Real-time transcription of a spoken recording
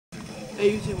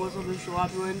Hey YouTube, what's up, this is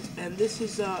Jlopiwens, and this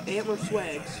is Antler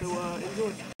swag, so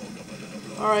enjoy.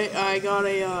 Alright, I got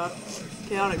a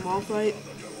chaotic mall fight,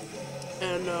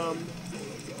 and oh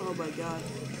my god,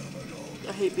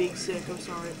 I hate being sick, I'm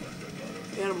sorry.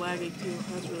 And I'm lagging too,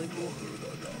 that's really cool.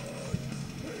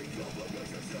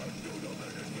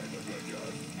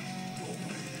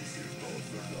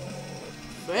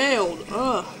 Failed,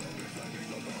 ugh.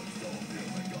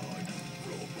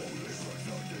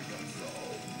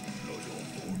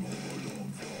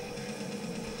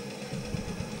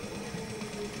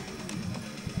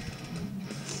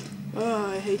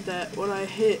 I hate that. When I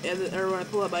hit or when I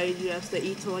pull up my AGS, they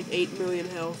eat to like 8 million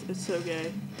health. It's so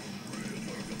gay.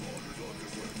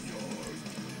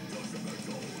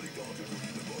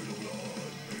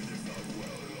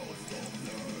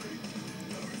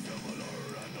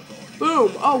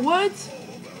 Boom! Oh, what?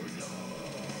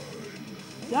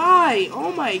 Die!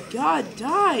 Oh my god,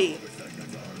 die!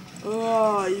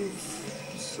 Oh, you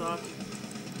suck.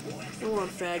 Come on,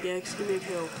 Jagex, give me a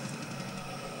kill.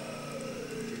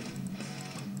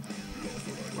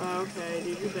 Wow, okay,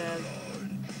 dude, you're bad.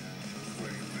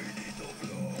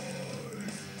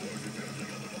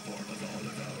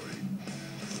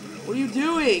 What are you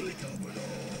doing?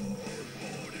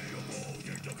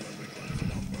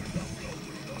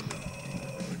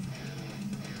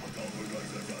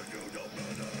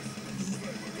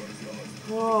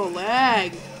 Oh,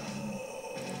 lag.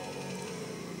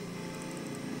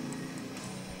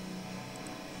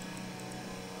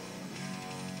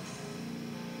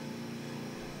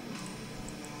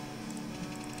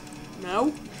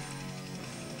 No?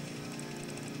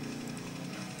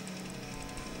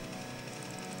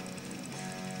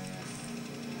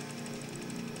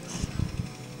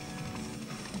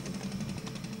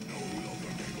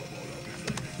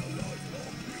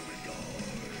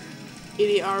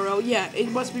 Idiot RL. Yeah,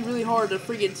 it must be really hard to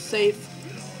freaking safe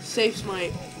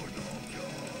smite.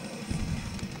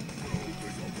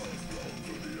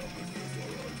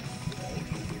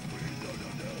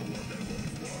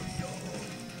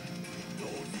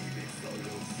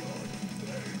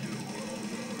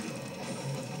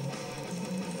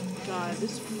 God,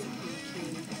 this freaking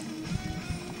kid.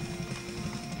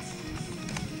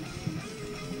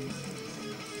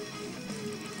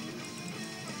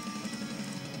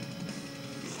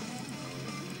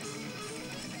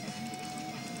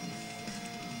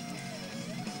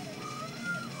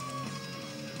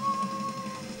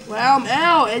 Wow, I'm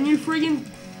out, and you freaking...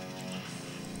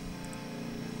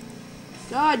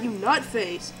 God, you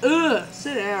nutface. Ugh,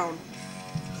 sit down.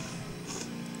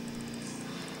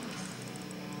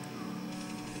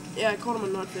 Yeah, I called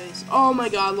him a nutface. Oh my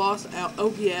god, lost out.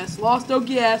 OGS. Lost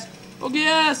OGS.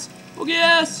 OGS.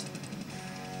 OGS.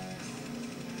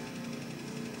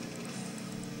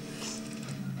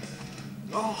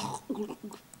 Oh.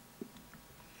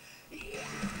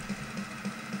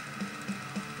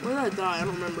 Where did I die? I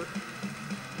don't remember. I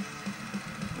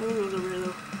think it was over here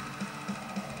though.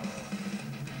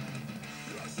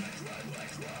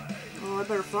 Oh, I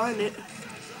better find it.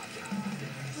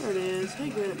 There it is. Hey,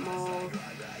 Granite Mall.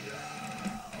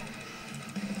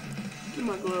 Give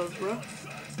my gloves, bro.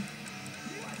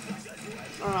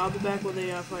 Alright, I'll be back with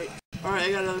a fight. Alright,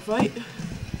 I got another fight.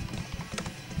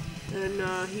 And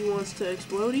he wants to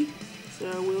explodey,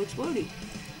 so we'll explodey.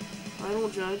 I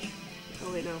don't judge.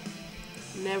 Oh wait, no.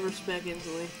 Never spec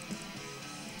instantly.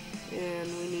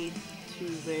 And we need to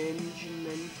venge, and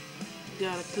then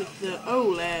gotta click the... Oh,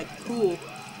 lag. Cool.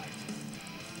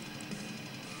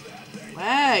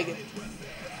 Lag!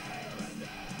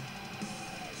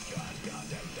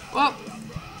 Well...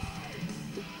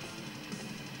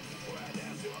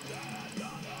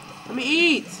 Let me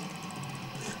eat!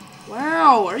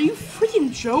 Wow, are you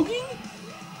freaking joking?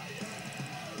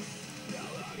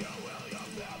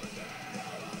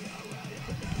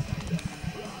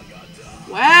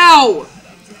 Wow!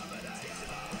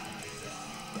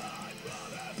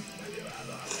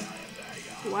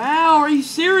 Wow, are you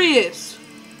serious?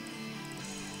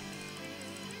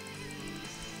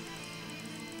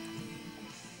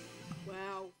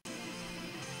 Wow.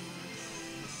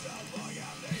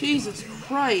 Jesus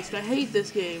Christ, I hate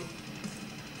this game.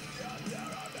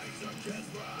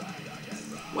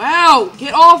 Wow,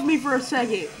 get off me for a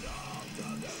second.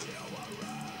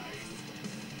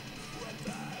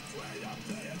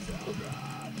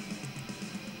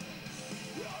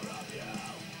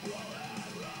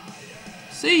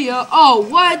 See ya. Oh,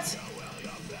 what?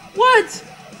 What?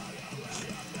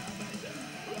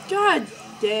 God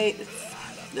dang.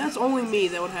 That's only me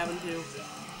that would happen to.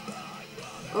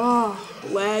 Oh,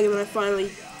 lag, and then I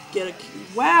finally get a...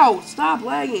 Wow, stop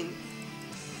lagging.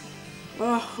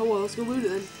 Oh, well, let's go loot it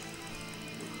then.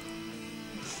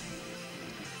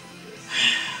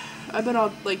 I bet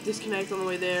I'll like disconnect on the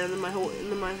way there, and then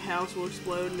my house will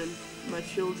explode, and then my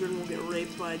children will get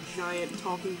raped by giant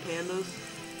talking pandas.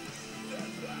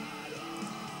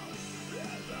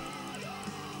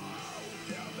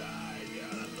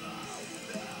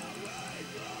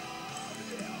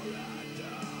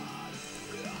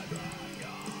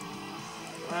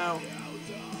 Wow.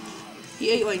 He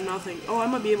ate like nothing. Oh, I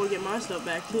might be able to get my stuff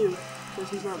back too, because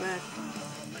he's not back.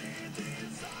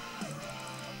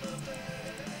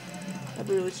 That'd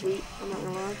be really sweet, I'm not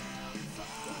gonna lie.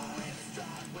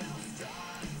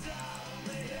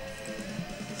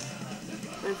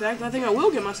 In fact, I think I will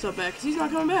get my stuff back, because he's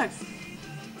not coming back.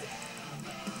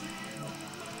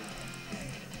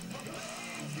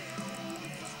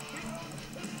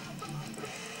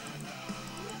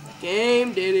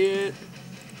 Game did it.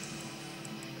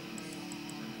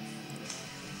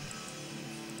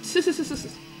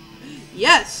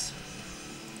 Yes!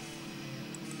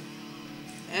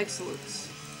 Excellent.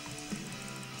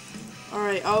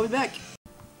 Alright, I'll be back.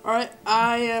 Alright,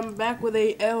 I am back with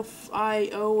a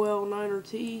FIOL 9er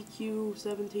TQ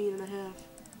 17.5.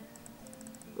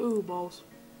 Ooh, balls.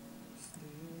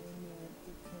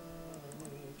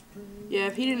 Yeah,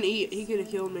 if he didn't eat, he could have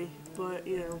killed me, but,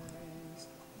 you know.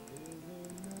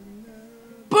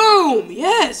 Boom!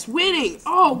 Yes! Winning!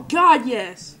 Oh, God,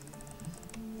 yes!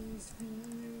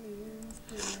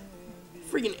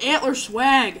 Freaking Antler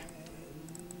swag!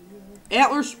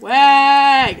 Antler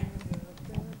swag!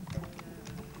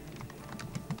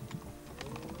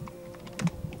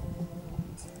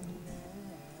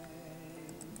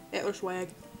 Antler swag.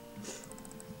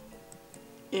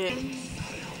 And,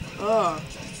 I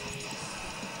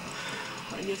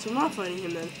guess I'm not fighting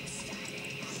him then.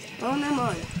 Oh, never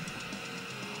mind.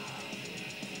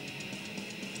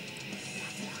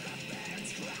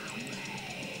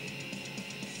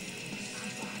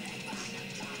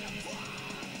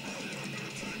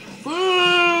 Boom,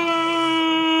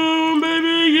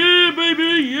 baby, yeah,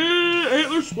 baby, yeah,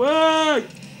 Antler swag,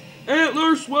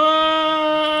 Antler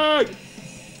swag.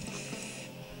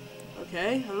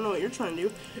 Okay, I don't know what you're trying to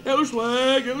do. Antler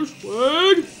swag, Antler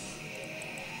swag.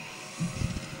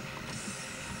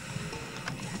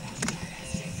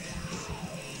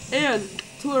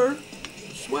 Antler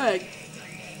swag.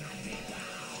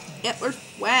 Antler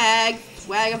swag,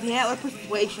 swag of the Antler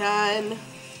persuasion.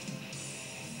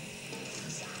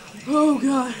 Oh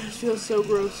god, this feels so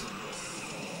gross.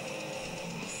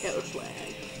 Antler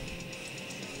swag.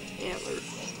 Antler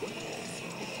swag.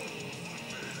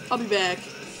 I'll be back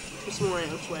with some more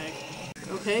antler swag.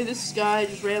 Okay, this guy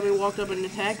just randomly walked up and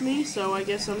attacked me, so I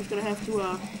guess I'm just gonna have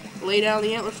to lay down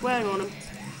the antler swag on him.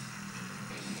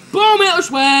 Boom, antler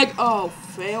swag! Oh,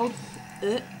 failed.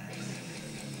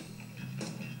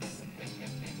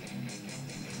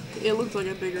 It looked like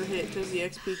a bigger hit because the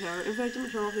XP counter. In fact, I'm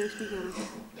gonna turn off the XP counter.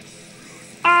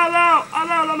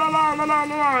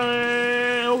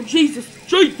 Oh, Jesus!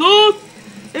 Jesus!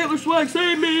 Antler swag,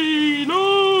 save me!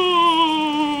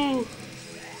 No!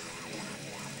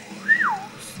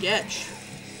 Sketch.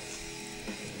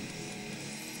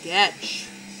 Sketch.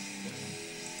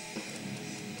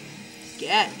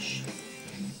 Sketch.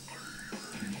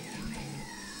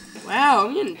 Wow,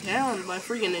 I'm getting downed by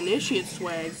freaking initiate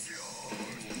swag.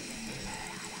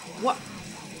 What?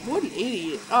 What an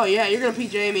idiot. Oh yeah, you're gonna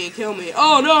PJ me and kill me.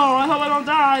 Oh no, I hope I don't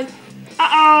die.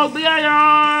 Uh-oh,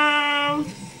 BIO!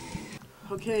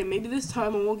 Okay, maybe this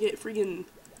time I won't get freaking...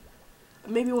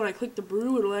 Maybe when I click the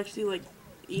brew, it'll actually, like,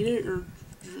 eat it or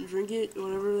drink it,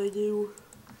 whatever they do.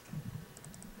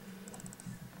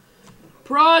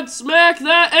 Prod smack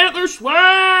that antler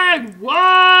swag!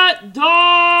 What,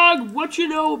 dog? What you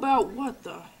know about what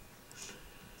the...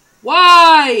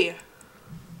 Why?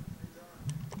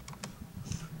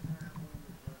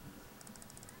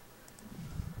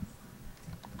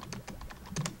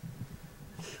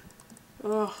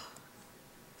 Ugh.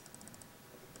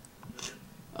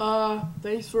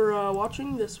 Thanks for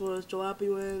watching. This was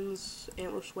Jlopiwens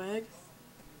Antler swag.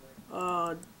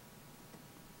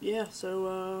 Yeah,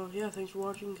 so yeah, thanks for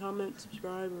watching. Comment,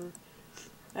 subscribe, or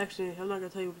actually, I'm not gonna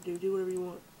tell you what to do. Do whatever you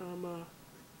want. I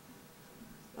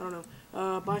don't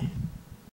know. Bye.